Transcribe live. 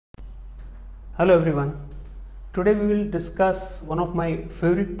Hello everyone. Today we will discuss one of my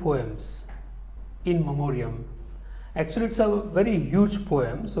favorite poems, In Memoriam. Actually it's a very huge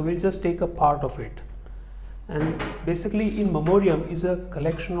poem, so we'll just take a part of it. And basically In Memoriam is a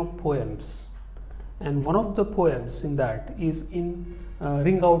collection of poems, and one of the poems in that is in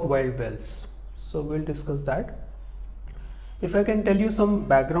Ring Out Wild Bells. So we'll discuss that. If I can tell you some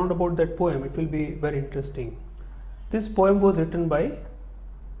background about that poem, it will be very interesting. This poem was written by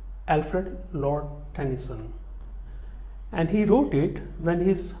Alfred Lord Tennyson, and he wrote it when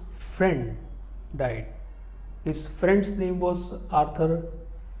his friend died. His friend's name was Arthur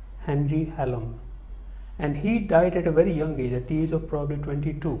Henry Hallam, and he died at a very young age, at the age of probably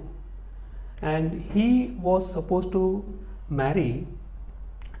 22, and he was supposed to marry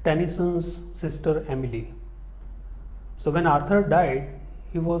Tennyson's sister Emily. So when Arthur died,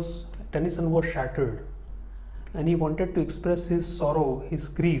 Tennyson was shattered, and he wanted to express his sorrow, his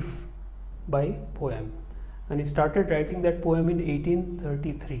grief by poem, and he started writing that poem in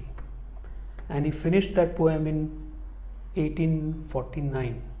 1833, and he finished that poem in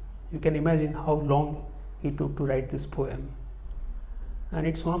 1849. You can imagine how long he took to write this poem, and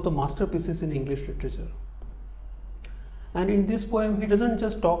it's one of the masterpieces in English literature. And in this poem he doesn't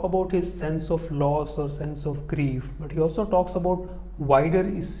just talk about his sense of loss or sense of grief, but he also talks about wider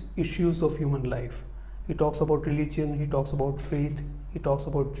issues of human life. He talks about religion, he talks about faith, he talks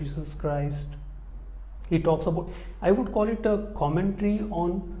about Jesus Christ. He talks about, I would call it a commentary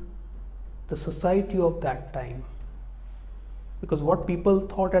on the society of that time, because what people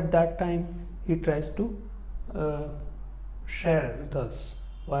thought at that time, he tries to share with us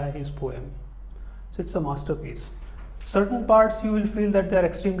via his poem. So it's a masterpiece. Certain parts you will feel that they are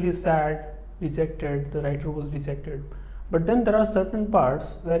extremely sad, rejected, the writer was rejected. But then there are certain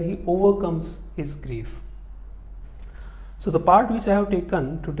parts where he overcomes his grief. So the part which I have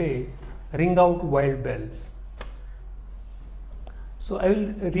taken today, Ring Out Wild Bells. So I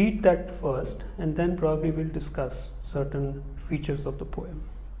will read that first, and then probably we'll discuss certain features of the poem.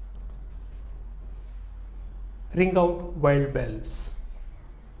 Ring Out Wild Bells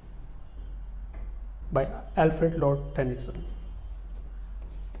by Alfred Lord Tennyson.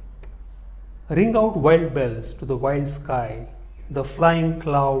 Ring out wild bells to the wild sky, the flying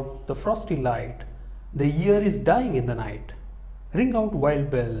cloud, the frosty light. The year is dying in the night. Ring out wild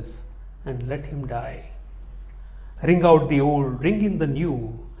bells and let him die. Ring out the old, ring in the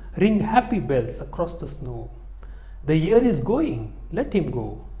new. Ring happy bells across the snow. The year is going, let him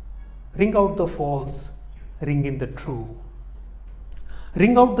go. Ring out the false, ring in the true.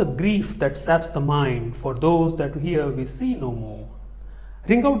 Ring out the grief that saps the mind. For those that here we see no more.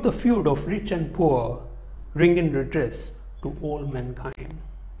 Ring out the feud of rich and poor, ring in redress to all mankind.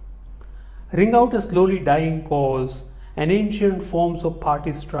 Ring out a slowly dying cause, and ancient forms of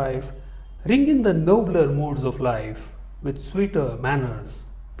party strife. Ring in the nobler moods of life, with sweeter manners,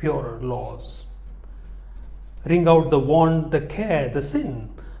 purer laws. Ring out the want, the care, the sin,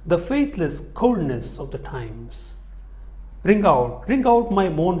 the faithless coldness of the times. Ring out my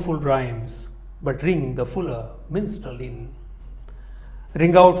mournful rhymes, but ring the fuller minstrel in.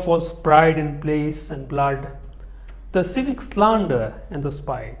 Ring out false pride in place and blood, the civic slander and the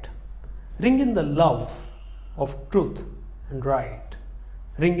spite. Ring in the love of truth and right.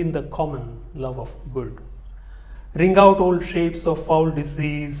 Ring in the common love of good. Ring out old shapes of foul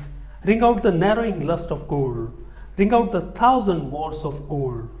disease. Ring out the narrowing lust of gold. Ring out the 1,000 wars of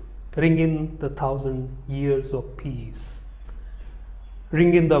old. Ring in the 1,000 years of peace.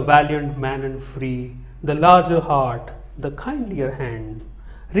 Ring in the valiant man and free, the larger heart, the kindlier hand.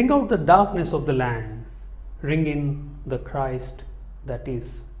 Ring out the darkness of the land. Ring in the Christ that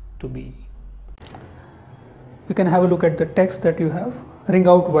is to be. You can have a look at the text that you have. Ring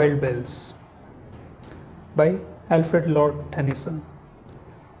Out Wild Bells by Alfred Lord Tennyson.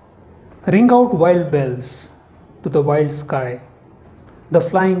 Ring out wild bells to the wild sky, the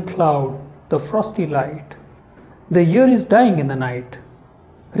flying cloud, the frosty light. The year is dying in the night.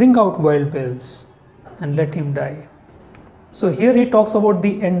 Ring out wild bells and let him die. So here he talks about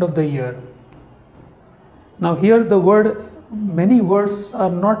the end of the year. Now here the word, many words are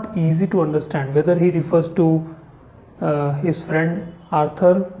not easy to understand, whether he refers to his friend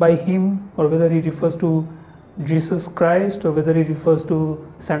Arthur by him, or whether he refers to Jesus Christ, or whether he refers to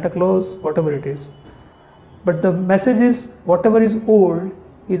Santa Claus, whatever it is. But the message is, whatever is old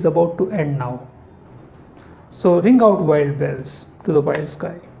is about to end now. So ring out wild bells to the wild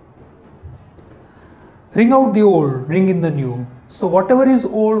sky. Ring out the old, ring in the new. So whatever is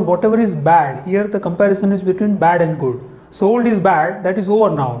old, whatever is bad, here the comparison is between bad and good. So old is bad, that is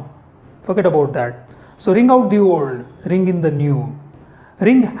over now. Forget about that. So ring out the old, ring in the new.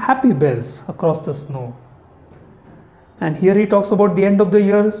 Ring happy bells across the snow. And here he talks about the end of the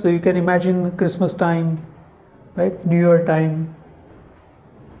year, so you can imagine Christmas time, right? New Year time.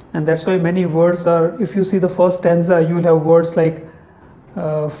 And that's why many words are, if you see the first stanza, you will have words like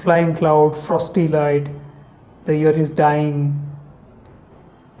flying cloud, frosty light, the year is dying.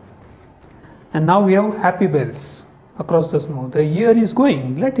 And now we have happy bells across the snow. The year is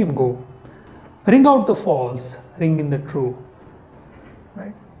going, let him go. Ring out the false, ring in the true.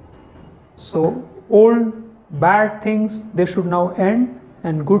 Right? So old bad things, they should now end,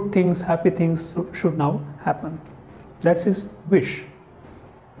 and good things, happy things should now happen. That's his wish.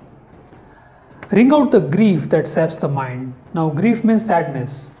 Ring out the grief that saps the mind. Now grief means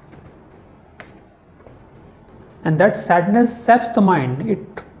sadness. And that sadness saps the mind. It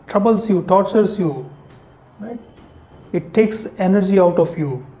troubles you, tortures you. Right? It takes energy out of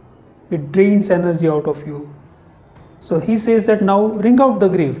you. It drains energy out of you. So he says that now ring out the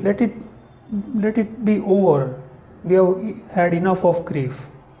grief. Let it be over. We have had enough of grief.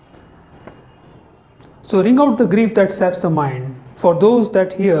 So ring out the grief that saps the mind. For those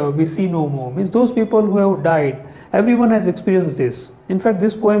that hear, we see no more. Means those people who have died, everyone has experienced this. In fact,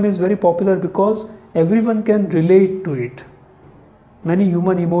 this poem is very popular because everyone can relate to it. Many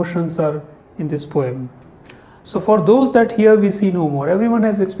human emotions are in this poem. So for those that hear, we see no more. Everyone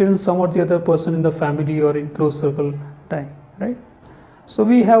has experienced some or the other person in the family or in close circle time, right? So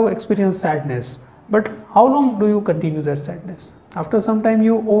we have experienced sadness. But how long do you continue that sadness? After some time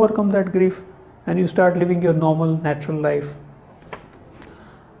you overcome that grief and you start living your normal, natural life.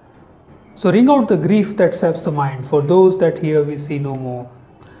 So ring out the grief that saps the mind. For those that hear, we see no more.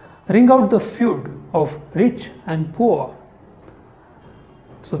 Ring out the feud of rich and poor.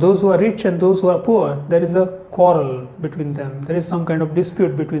 So those who are rich and those who are poor, there is a quarrel between them. There is some kind of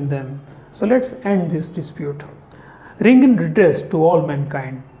dispute between them. So let's end this dispute. Ring in redress to all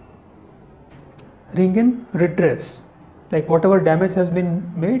mankind. Ring in redress. Like whatever damage has been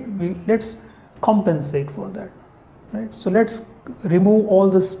made, let's compensate for that. Right? So let's remove all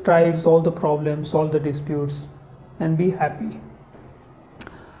the strifes, all the problems, all the disputes, and be happy.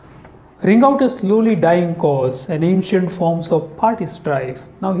 Ring out a slowly dying cause and ancient forms of party strife.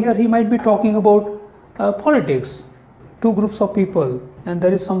 Now here he might be talking about politics, two groups of people, and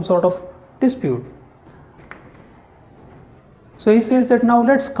there is some sort of dispute. So he says that now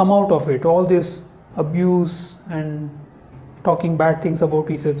let's come out of it, all this abuse and talking bad things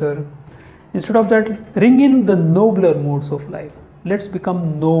about each other. Instead of that, ring in the nobler modes of life. Let's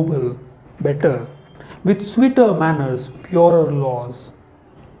become noble, better, with sweeter manners, purer laws.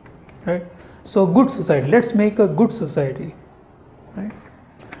 Right? So good society, let's make a good society. Right?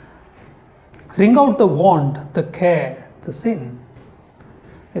 Ring out the want, the care, the sin.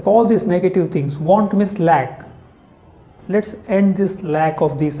 Like all these negative things. Want means lack. Let's end this lack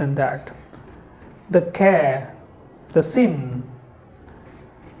of this and that. The care, the sin,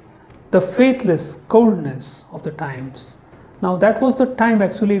 the faithless coldness of the times. Now that was the time,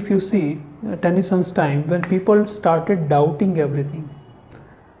 actually, if you see Tennyson's time, when people started doubting everything.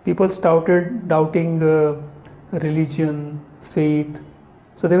 People started doubting religion, faith.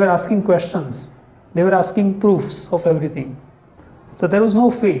 So they were asking questions. They were asking proofs of everything. So there was no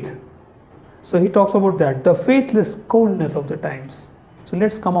faith. So he talks about that, the faithless coldness of the times. So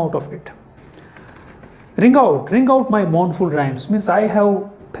let's come out of it. Ring out my mournful rhymes. Means I have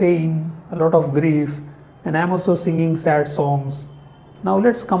pain, a lot of grief, and I am also singing sad songs. Now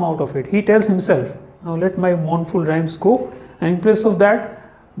let's come out of it. He tells himself, now let my mournful rhymes go, and in place of that,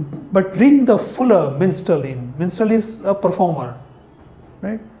 but ring the fuller minstrel in. Minstrel is a performer,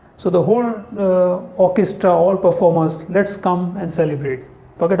 right? So the whole orchestra, all performers, let's come and celebrate.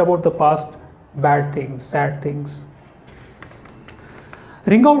 Forget about the past bad things, sad things.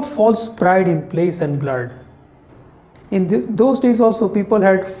 Ring out false pride in place and blood. In those days also, people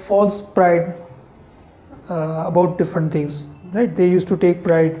had false pride about different things, right? They used to take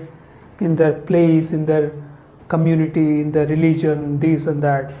pride in their place, in their community, in their religion, this and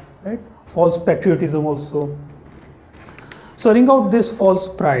that, right? False patriotism also. So ring out this false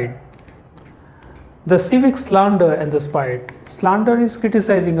pride. The civic slander and the spite. Slander is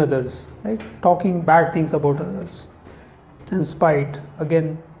criticizing others, right? Talking bad things about others. And spite,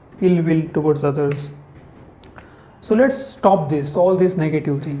 again, ill will towards others. So let's stop this, all these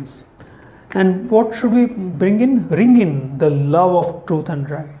negative things. And what should we bring in? Ring in the love of truth and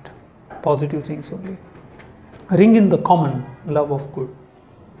right. Positive things only. Ring in the common love of good.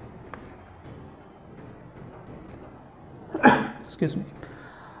 Excuse me.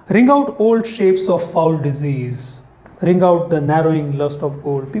 Ring out old shapes of foul disease. Ring out the narrowing lust of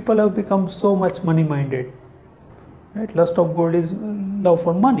gold. People have become so much money-minded. right? Lust of gold is love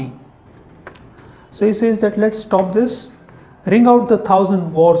for money. So he says that let's stop this. Ring out the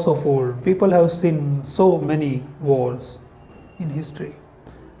 1,000 wars of old. People have seen so many wars in history.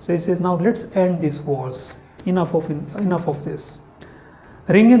 So he says, now let's end these wars. Enough of this.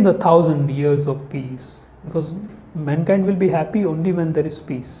 Ring in the 1,000 years of peace, because mankind will be happy only when there is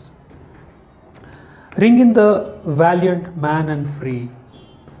peace. Ring in the valiant man and free,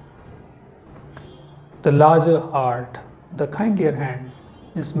 the larger heart, the kindlier hand.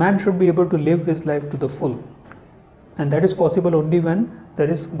 This man should be able to live his life to the full, and that is possible only when there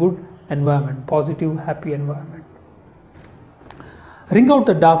is good environment, positive, happy environment. Ring out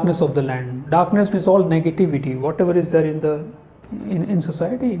the darkness of the land. Darkness means all negativity, whatever is there in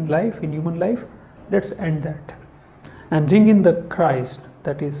society, in life, in human life. Let's end that, and ring in the Christ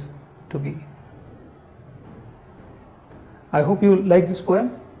that is to be. I hope you like this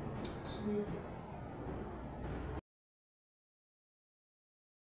poem.